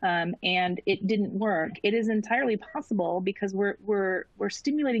and it didn't work, it is entirely possible, because we're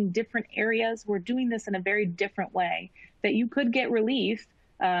stimulating different areas. We're doing this in a very different way, that you could get relief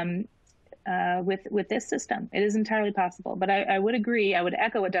with this system. It is entirely possible. But I would agree, I would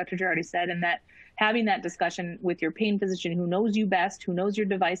echo what Dr. Girardi said, in that having that discussion with your pain physician, who knows you best, who knows your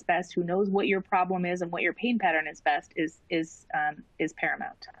device best, who knows what your problem is and what your pain pattern is best, is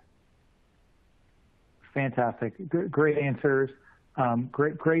paramount. Fantastic. Great answers.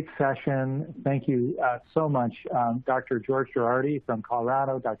 Great session. Thank you so much, Dr. George Girardi from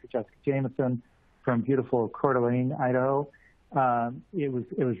Colorado, Dr. Jessica Jamison from beautiful Coeur d'Alene, Idaho. It was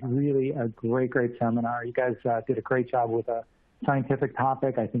really a great seminar. You guys did a great job with a scientific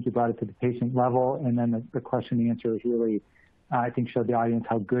topic. I think you brought it to the patient level, and then the question and answer is really, I think, showed the audience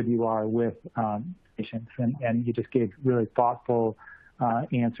how good you are with patients, and you just gave really thoughtful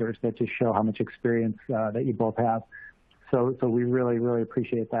answers that just show how much experience that you both have. So we really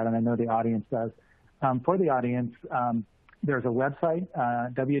appreciate that, and I know the audience does. For the audience, there's a website,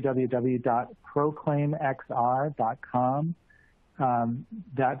 www.proclaimxr.com.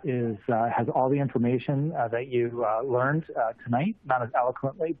 That has all the information that you learned tonight, not as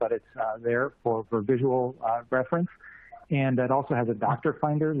eloquently, but it's there for visual reference. And it also has a doctor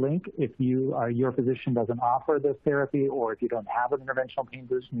finder link. If your physician doesn't offer this therapy, or if you don't have an interventional pain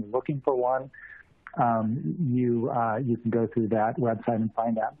physician, you're looking for one, you can go through that website and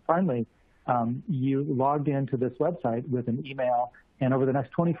find that. Finally, you logged into this website with an email, and over the next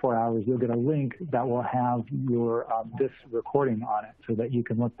 24 hours, you'll get a link that will have your this recording on it, so that you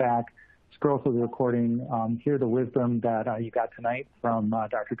can look back, scroll through the recording, hear the wisdom that you got tonight from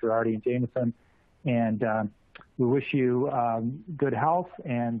Dr. Girardi and Jamison. And we wish you good health.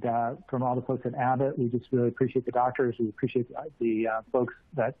 And from all the folks at Abbott, we just really appreciate the doctors. We appreciate the folks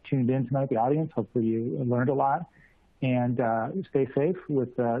that tuned in tonight, the audience. Hopefully you learned a lot. And stay safe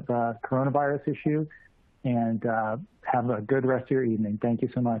with the coronavirus issue. And have a good rest of your evening. Thank you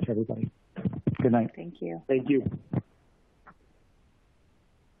so much, everybody. Good night. Thank you. Thank you.